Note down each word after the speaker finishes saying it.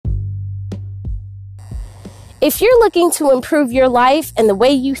If you're looking to improve your life and the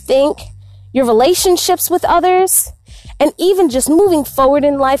way you think, your relationships with others, and even just moving forward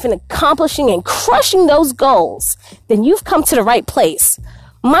in life and accomplishing and crushing those goals, then you've come to the right place.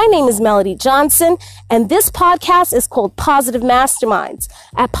 My name is Melody Johnson, and this podcast is called Positive Masterminds.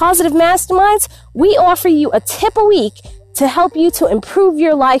 At Positive Masterminds, we offer you a tip a week to help you to improve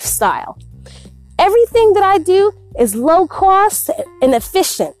your lifestyle. Everything that I do is low cost and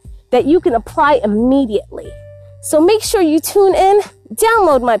efficient that you can apply immediately. So make sure you tune in,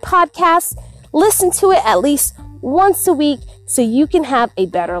 download my podcast, listen to it at least once a week so you can have a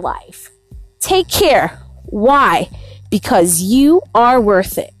better life. Take care. Why? Because you are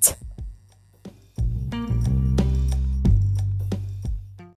worth it.